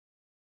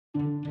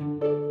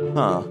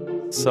Huh.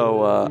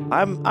 So,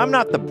 I'm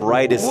not the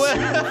brightest,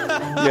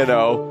 you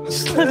know,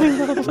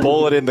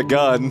 bullet in the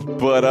gun,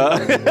 but,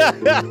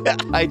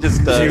 I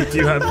just, Do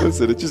you have...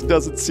 listen, it just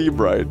doesn't seem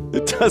right.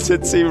 It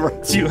doesn't seem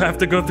right. Do you have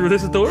to go through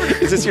this door?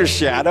 Is this your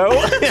shadow?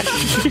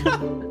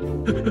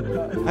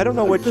 I don't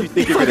know what you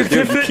think you're gonna do.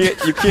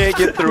 You can't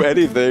get through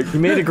anything. You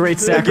made a great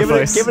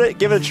sacrifice. Give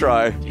it a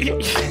try.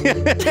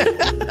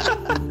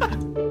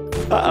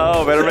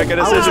 Uh-oh, better make a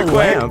decision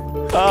quick.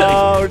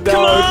 Oh no,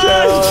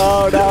 Joe!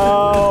 Oh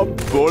no!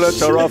 Bullets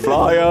are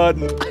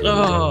flying.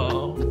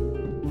 Oh.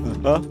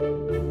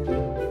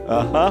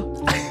 Uh-huh.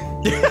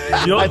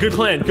 You know what? Good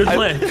plan. Good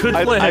plan. Good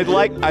plan.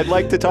 I'd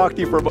like to talk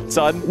to you for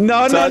son.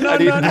 No, son,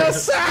 no,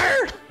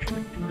 sir!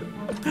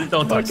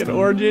 Don't touch Fucking them.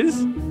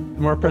 oranges.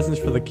 More presents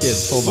for the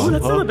kids. Hold Oh, on.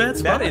 that's not a bad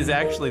spot. That is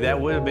actually, that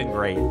would have been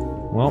great.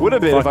 Well, Would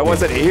have been if I fuck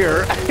wasn't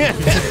here.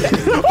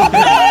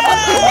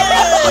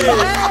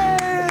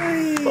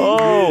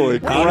 Holy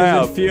it. How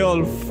crap! does it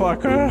feel,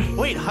 fucker?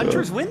 Wait,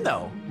 hunters win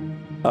though.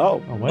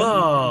 Oh. Oh, what?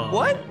 Oh.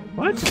 What?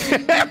 What?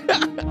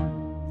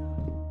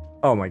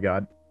 Oh my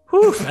god.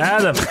 Whew,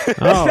 Adam.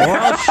 Oh,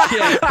 well, shit.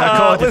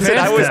 Listen,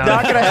 I was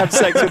not gonna have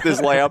sex with this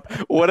lamp.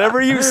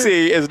 Whatever you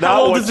see is How not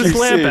old what is you this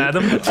lamp, see.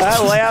 Adam?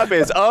 That lamp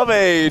is of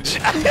age.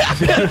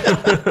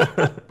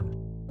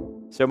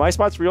 So my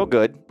spot's real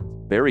good,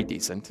 very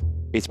decent.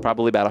 It's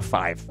probably about a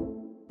 5.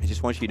 I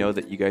just want you to know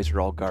that you guys are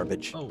all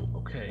garbage. Oh,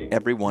 okay.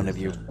 Every one of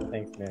you,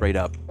 Thanks, man. straight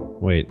up.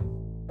 Wait.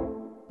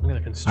 I'm gonna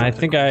construct I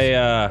think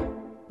there's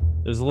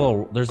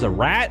a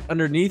rat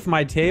underneath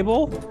my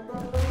table.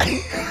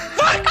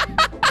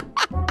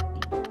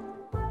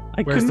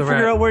 I Where's couldn't the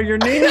figure rat? out where your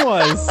name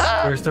was.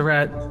 Where's the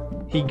rat?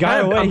 He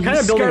got away. I'm kind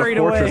of building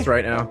a fortress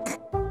away. right now.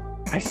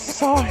 I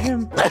saw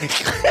him. The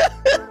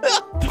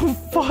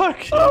fuck?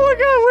 Oh my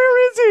god,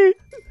 where is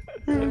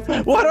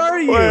he? What are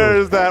you?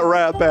 Where's that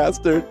rat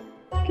bastard?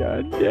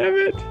 God damn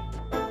it.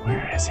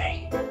 Where is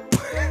he?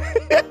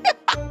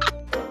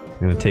 I'm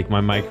gonna take my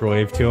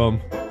microwave to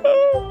him.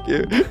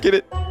 Get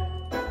it.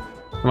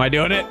 Am I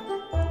doing it?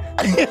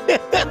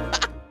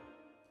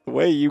 The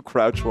way you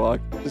crouch walk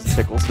just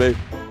tickles me.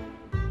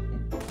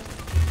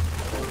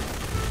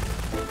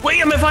 Wait,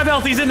 I'm at 5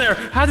 health. He's in there.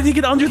 How did he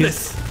get under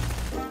this?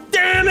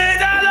 Damn it,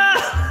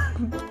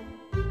 Adam!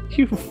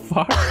 You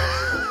fuck.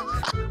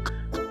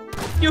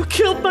 You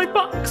killed my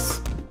box.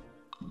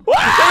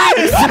 What?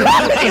 You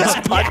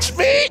just punched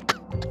me?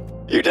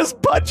 You just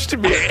punched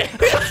me.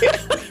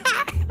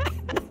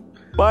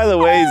 By the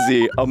way,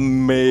 Z,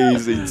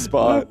 amazing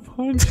spot.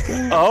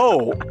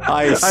 Oh,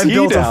 I see I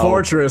built now. a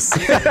fortress.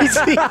 I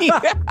see.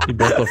 You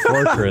built a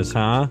fortress,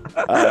 huh?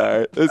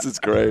 Alright, this is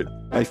great.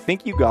 I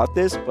think you got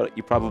this, but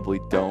you probably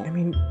I don't.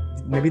 mean,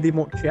 maybe they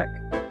won't check.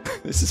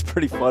 This is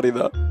pretty funny,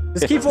 though.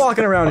 Just keep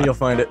walking around and you'll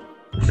find it.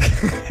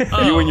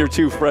 You and your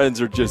 2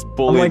 friends are just I'm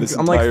bullying this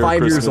like 5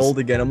 years Christmas. old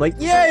again. I'm like,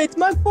 yeah, it's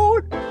my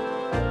fort.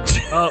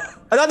 Oh,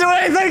 I'm not doing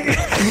anything.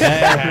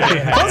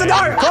 Close the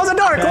door. Close the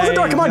door. Close the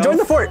door. Come on, join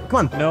the fort.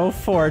 Come on. No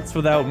forts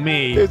without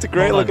me. It's a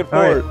great Hold looking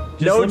on. All fort. right.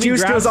 Just No let me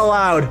juice grab- goes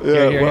allowed.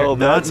 Yeah, Here, well,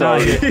 that's how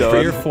not it's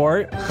for your done.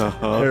 fort.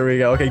 Uh-huh. There we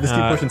go. Okay, just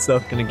keep pushing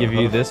stuff. Gonna give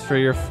you this for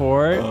your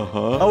fort.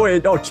 Uh-huh. Oh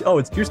wait. Oh,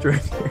 it's juiced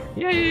right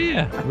here.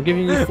 Yeah. I'm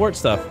giving you fort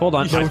stuff. Hold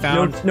on. I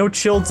found No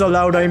chills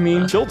allowed. I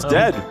mean. Chilt's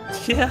dead.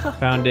 yeah.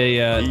 found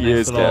a He nice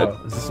is little.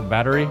 dead. Is this a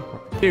battery?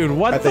 Dude,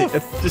 what I the? think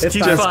F Just it's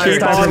keep time- firing.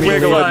 it's time for on me to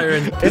leave. wiggling.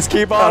 Firing. Just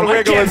keep on I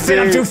wiggling, can't fit.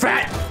 I'm Z. too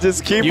fat.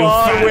 Just keep You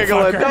on fat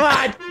wiggling. fucker. Come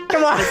on.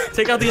 Come on.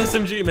 Take out the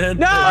SMG, man.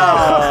 No.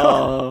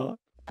 Oh.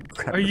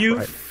 Are you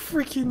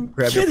freaking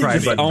Grab your kidding pride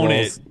me? button. Own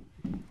balls. it.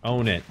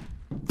 Own it.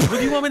 What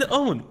do you want me to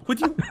own? What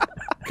do you?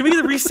 Can we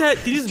get a reset?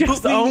 Can you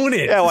just boot me? Own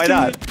it. Yeah, why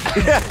not?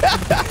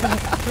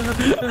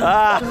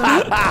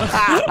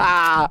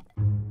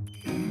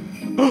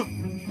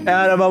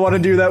 Adam, I want to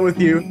do that with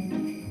you.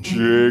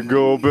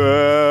 Jingle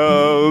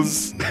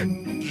bells,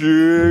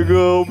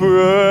 jingle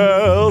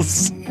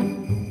bells.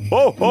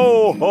 Ho,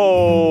 ho,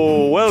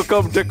 ho.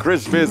 Welcome to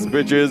Christmas,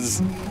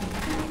 bitches.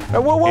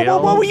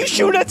 Whoa, were you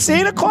shooting at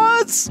Santa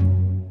Claus?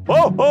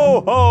 Ho,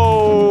 ho,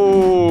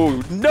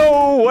 ho.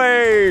 No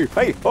way.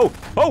 Hey, ho,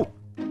 ho.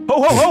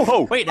 Ho, ho, ho,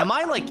 ho. Wait, am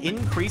I like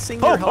increasing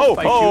Ho, your ho, health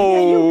by shooting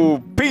at you?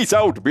 ho. Peace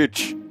out,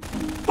 bitch.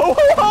 Ho,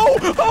 ho, ho.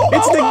 Ho,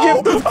 It's ho, the ho.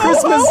 gift of Ho,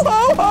 Christmas.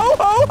 Ho, ho,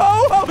 ho,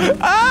 ho, ho.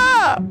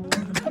 Ah.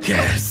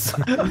 Yes.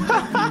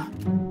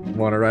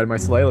 Want to ride my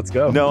sleigh? Let's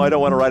go. No, I don't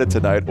want to ride it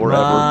tonight or Come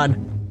ever.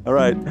 on. All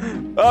right.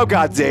 Oh,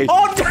 God, Z.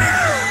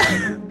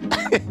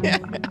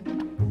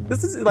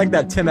 This is like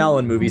that Tim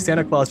Allen movie.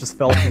 Santa Claus just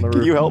fell from the roof.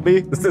 Can you help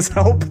me? Does this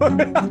help?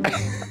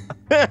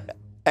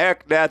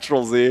 Act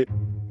natural, Z.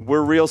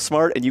 We're real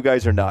smart, and you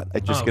guys are not.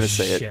 I'm just Oh, gonna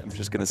say it. shit. I'm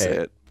just gonna say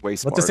it. Way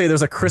smart. Let's just say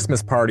there's a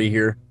Christmas party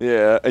here.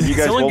 Yeah, and you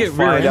guys Someone won't get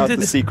find out the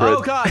rear-ended? secret.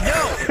 Oh god,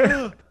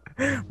 no!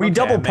 We Okay,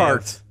 double I may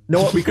parked.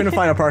 No, we couldn't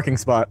find a parking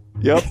spot.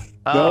 Yep.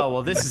 Oh, Nope.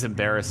 well, this is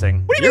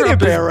embarrassing. What do you mean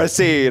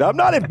embarrassing? I'm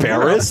not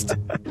embarrassed.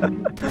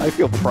 I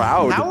feel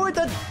proud. How are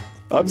the...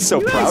 I'm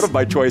so proud of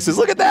my choices.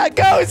 Look at that.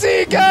 Go,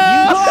 Z, go!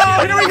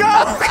 Oh, here we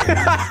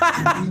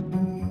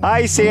go!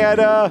 Hi,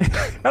 Santa.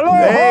 Hello.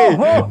 Hey.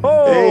 Ho, ho,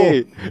 ho.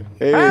 Hey.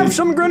 Hey. Have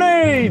some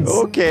grenades.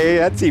 Okay,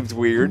 that seems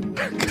weird.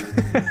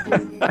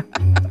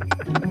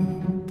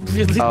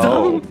 Really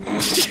Oh. dumb.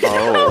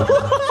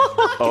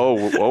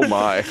 Oh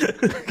my.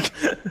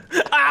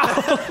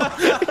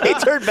 He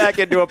turned back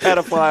into a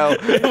pedophile.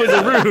 It was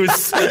a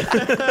ruse.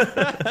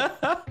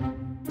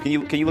 Can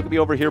you look at me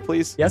over here,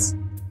 please? Yes.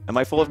 Am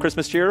I full of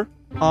Christmas cheer?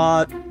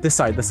 This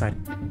side.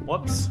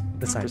 Whoops.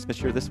 This side. Christmas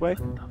cheer this way?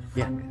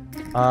 Yeah.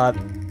 A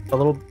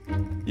little.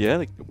 Yeah.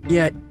 Like,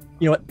 Yeah.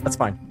 You know what? That's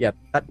fine. Yeah.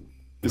 That.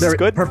 this is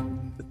good.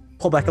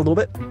 Pull back a little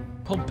bit.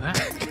 Pull back.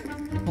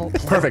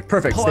 Perfect.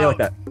 Stay like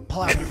that.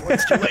 Pull out before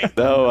it's too late.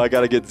 No, I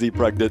gotta get Z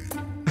pregnant.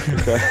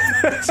 Okay.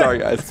 Sorry,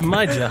 guys. It's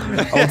my job.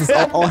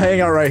 I'll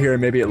hang out right here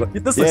and maybe this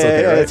looks Yeah,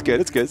 okay, right? it's good.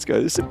 It's good.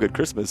 This is some good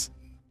Christmas.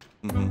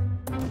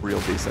 Real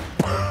decent.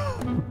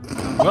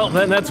 Well,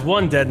 then that's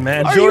one dead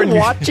man. Are Jordan, you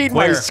watching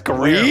my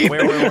screen?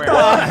 Where?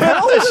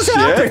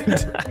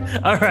 Shit.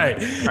 all right.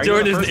 you Jordan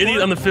on the is an first idiot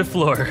floor? on the 5th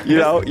floor. You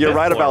know, you're Fifth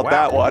right floor, about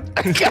that one.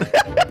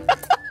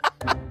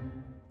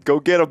 Go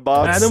get him,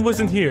 Box. Adam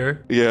wasn't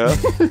here. Yeah.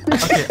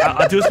 Okay,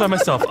 I'll do this by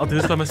myself.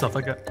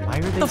 I got. Why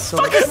are they so...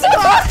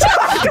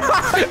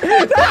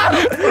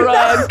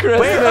 Run,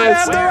 Christmas. I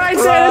have the right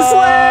Santa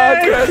sleigh.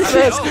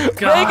 Christmas.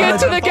 God. Bring it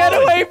to the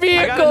getaway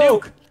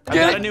vehicle. I've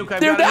got a nuke.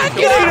 They're not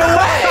getting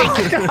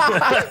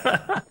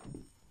away.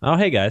 Oh,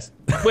 hey guys.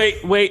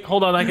 Wait,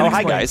 hold on. I can Oh,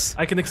 explain. hi, guys.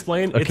 I can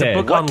explain. It's Okay. a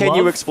book What on can love.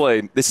 you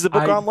explain? This is a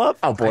book on love?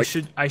 Oh boy. I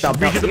should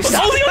read you the book.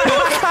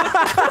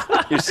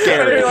 You're I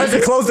scary. realized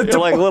to close the You're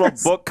door. like little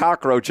book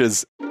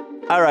cockroaches.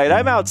 All right,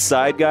 I'm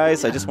outside,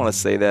 guys. I just want to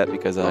say that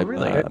because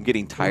I'm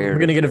getting tired. We're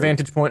gonna get a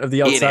vantage point of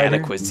the outside.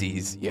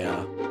 Inadequacies.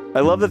 Yeah. I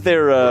love that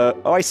they're.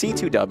 Oh, I see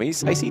two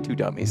dummies. Oh, there's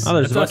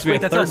That's supposed to be us. a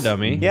Wait, that's third us.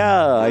 dummy.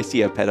 Yeah, I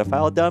see a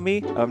pedophile dummy.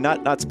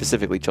 Not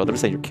specifically children. I'm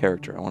saying your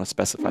character. I want to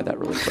specify that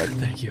really quick.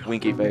 Thank you.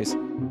 Winky face.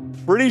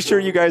 Pretty sure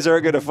you guys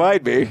aren't gonna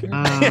find me.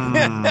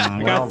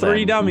 I got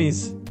 3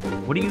 dummies.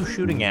 What are you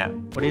shooting at?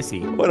 What is he?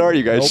 What are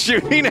you guys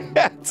shooting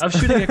at? I'm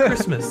shooting at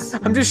Christmas.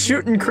 I'm just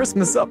shooting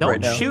Christmas up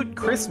right Don't now. shoot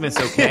Christmas,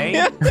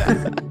 okay?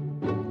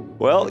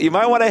 Well, you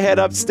might want to head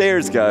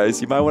upstairs,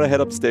 guys. You might want to head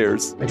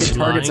upstairs. I get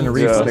targets and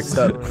reefs Yeah. mixed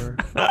up.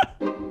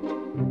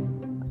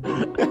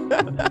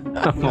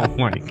 Oh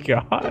my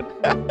god.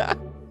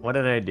 What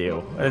did I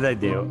do?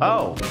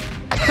 Oh.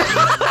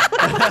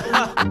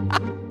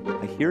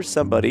 I hear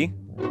somebody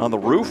on the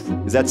roof.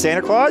 Is that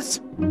Santa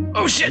Claus?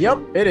 Oh shit! Yep,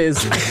 it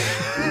is.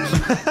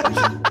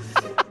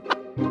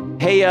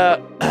 Hey,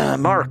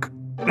 Mark.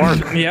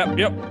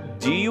 Yep.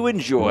 Do you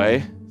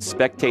enjoy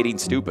spectating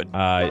stupid?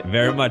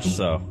 Very much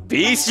so.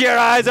 Feast your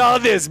eyes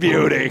on this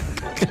beauty.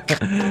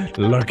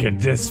 Look at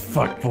this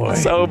fuckboy.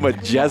 So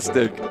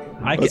majestic.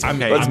 Let's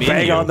let's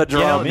bang on the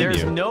drum.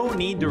 There's no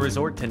need to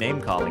resort to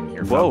name calling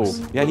here, Whoa.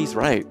 folks. Yeah, he's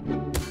right.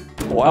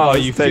 Wow, Oh,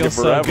 it's you taking feel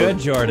so forever. good,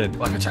 Jordan.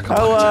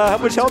 How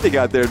much health you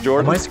got there, On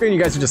Jordan? my screen,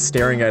 you guys are just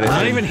staring at it. I'm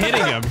not even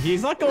hitting him.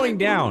 He's not going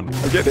down.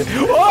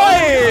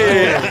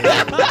 Oi!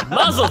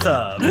 Muzzle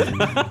tub.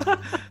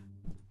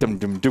 Dum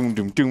dum dum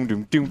dum dum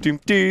dum dum dum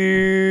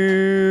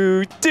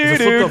doo There's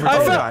a flip over.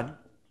 Oh, God.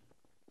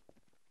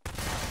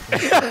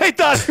 I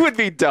thought it would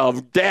be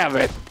dumb. Damn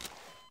it.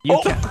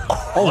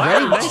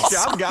 Wow, nice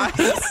job, guys.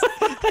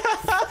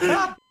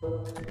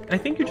 I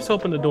think you just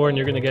open the door and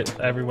you're gonna get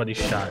everybody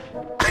shot.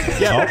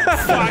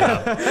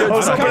 I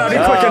was hoping I'd be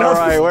quick All enough.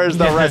 right, where's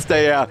the rest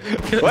of ya?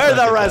 Where's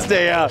the rest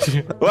of ya?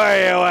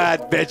 Where you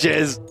at,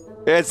 bitches?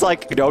 It's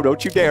like, no,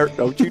 don't you dare.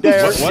 Don't you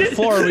dare. What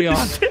floor are we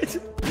on? Get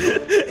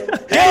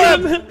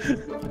him!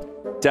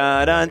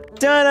 Dun dun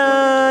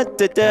dun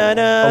dun dun.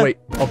 Oh wait,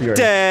 I'll be right.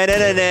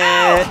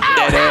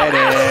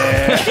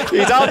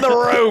 He's on the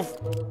roof.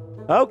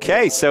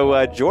 Okay,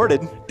 so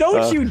Jordan.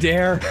 Don't you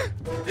dare.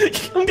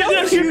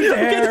 Don't you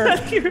dare.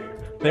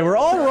 They were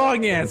all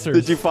wrong answers.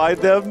 Did you find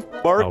them,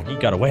 Mark? Oh, he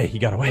got away.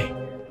 Wait.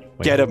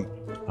 Get him.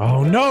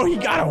 Oh no, he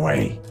got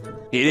away.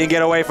 He didn't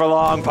get away for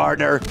long,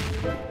 partner.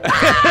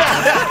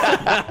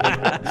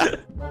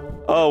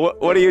 Oh,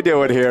 what are you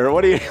doing here?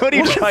 What are you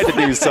trying to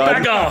do,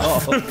 son? Back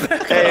off.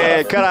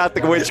 Hey, cut out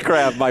the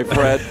witchcraft, my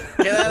friend.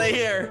 Get out of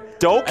here.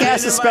 Don't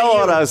cast a didn't spell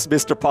invite on you. us,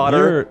 Mr.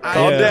 Potter.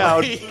 Calm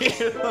down.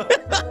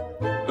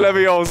 Let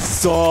me on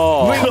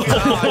saw.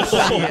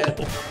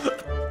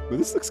 Well,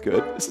 this looks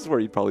good. This is where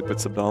you'd probably put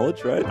some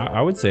knowledge, right?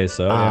 I would say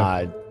so.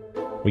 Yeah.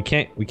 We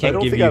can't don't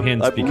give think you I'm-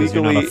 hints I'm because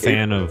you're not a legally-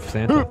 fan of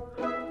Santa.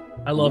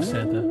 I love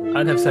Santa.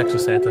 I'd have sex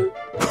with Santa.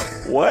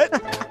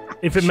 What?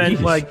 If it meant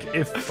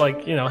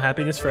Jeez. you know,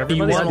 happiness for You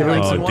everybody. want I'd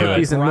Oh, do it. do it.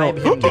 Cookies and bribe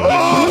milk. him to give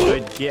you a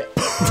good gift.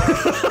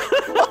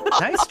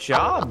 Nice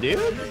job, dude.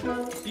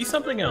 Be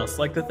something else,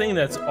 like the thing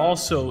that's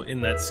also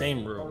in that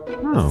same room.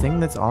 Oh. Thing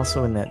that's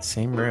also in that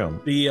same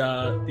room.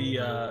 Yeah,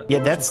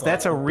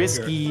 That's a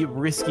risky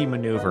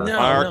maneuver.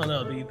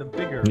 No, the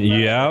bigger.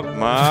 Yep.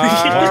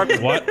 Mark.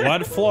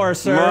 What floor,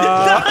 sir?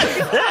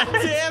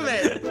 Damn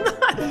it!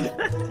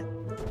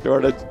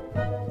 Jordan.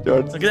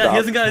 Look at that. He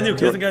hasn't got a nuke.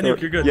 He hasn't got a nuke.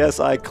 You're good. Yes,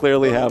 I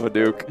clearly have a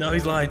nuke. No,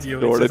 he's lying to you.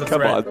 It's Jordan, a come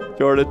threat. on.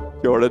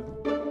 Jordan.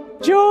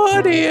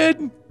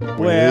 Jordan.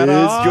 Where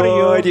are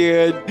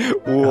Jordan?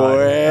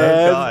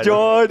 Where's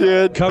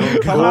Jordan? Come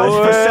on,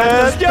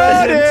 Where's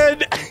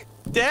Jordan?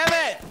 Damn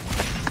it!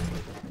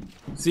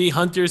 See,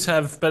 hunters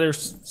have better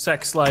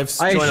sex lives.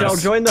 I Join shall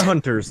us. join the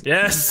hunters.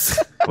 Yes.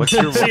 What's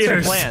your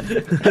Cheers. plan?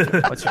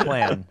 What's your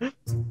plan?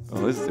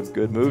 Oh, this is some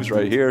good moves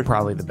right here.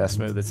 Probably the best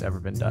move that's ever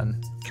been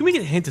done. Can we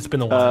get a hint? It's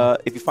been a while.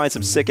 If you find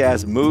some sick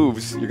ass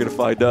moves, you're gonna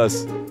find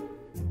us.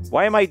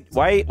 Why am I?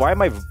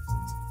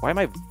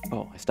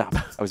 Oh, I stopped.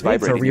 I was I need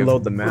to vibrating.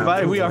 reload the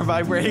map. We are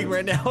vibrating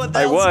right now. What the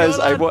I hell's was.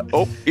 going on?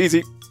 Oh,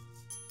 easy.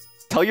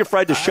 Tell your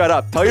friend to shut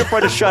up. Tell your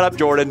friend to shut up,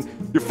 Jordan.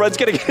 Your friend's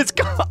gonna get his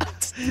caught.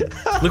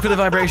 Look for the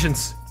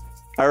vibrations.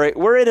 All right,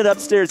 we're in an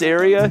upstairs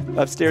area,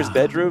 upstairs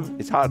bedroom.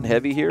 It's hot and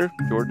heavy here.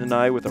 Jordan and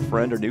I with a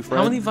friend, or new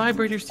friend. How many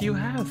vibrators do you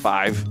have?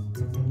 5.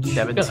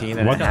 17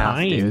 and What a half,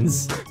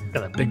 kinds? dudes.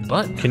 Got a big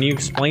butt. Can you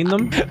explain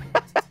them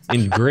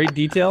in great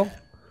detail?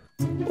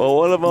 Well,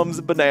 one of them's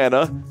a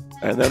banana,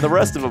 and then the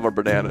rest of them are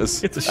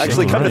bananas. It's a shame.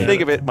 Actually, come to Right.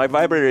 think of it, my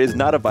vibrator is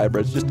not a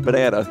vibrator, it's just a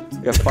banana. I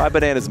got 5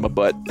 bananas in my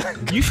butt.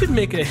 You should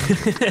make a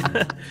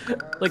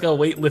like a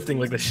weightlifting,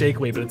 like the shake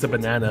weight, but it's a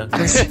banana.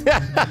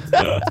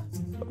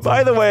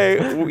 By the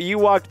way, you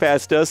walked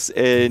past us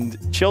and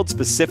chilled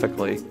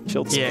specifically.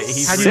 Yeah,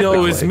 he's How do you know it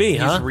was specifically. me,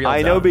 huh? He's real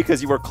I know dumb.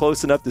 because you were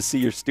close enough to see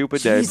your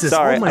stupid name. Jesus,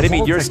 Sorry, all my I didn't mean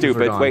vault you're detectors are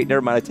stupid. gone. Wait,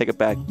 never mind, I take it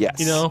back. Yes.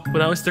 You know,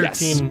 when I was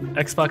 13,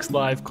 Xbox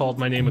Live called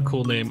my name a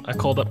cool name. I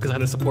called up because I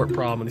had a support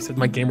problem, and he said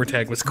my gamer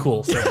tag was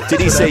cool. So Did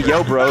he say,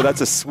 yo, bro,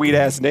 that's a sweet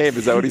ass name?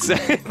 Is that what he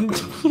said?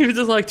 he was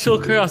just like,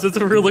 chill chaos. It's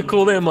a really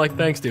cool name. I'm like,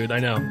 thanks, dude. I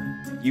know.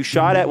 You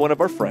shot at one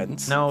of our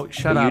friends. No,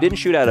 shut but up. You didn't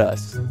shoot at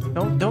us.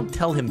 Don't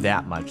tell him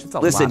that much. That's a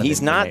Listen, lot of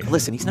he's not. information.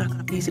 Listen, he's not going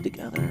to piece it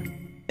together.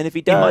 And if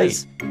he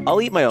does,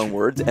 I'll eat my own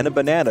words and a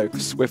banana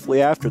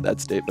swiftly after that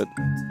statement.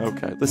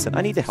 Okay, listen,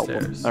 I need to help him.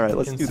 Upstairs, All right,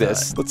 let's do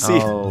this. inside. Let's see.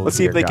 Oh, let's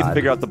see if dear they can God.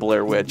 figure out the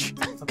Blair Witch.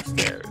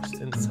 Upstairs,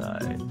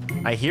 inside.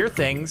 I hear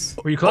things.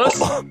 Were you close?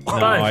 No,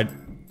 5,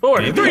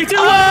 4, 3, 2,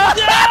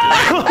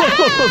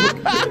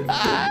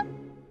 1.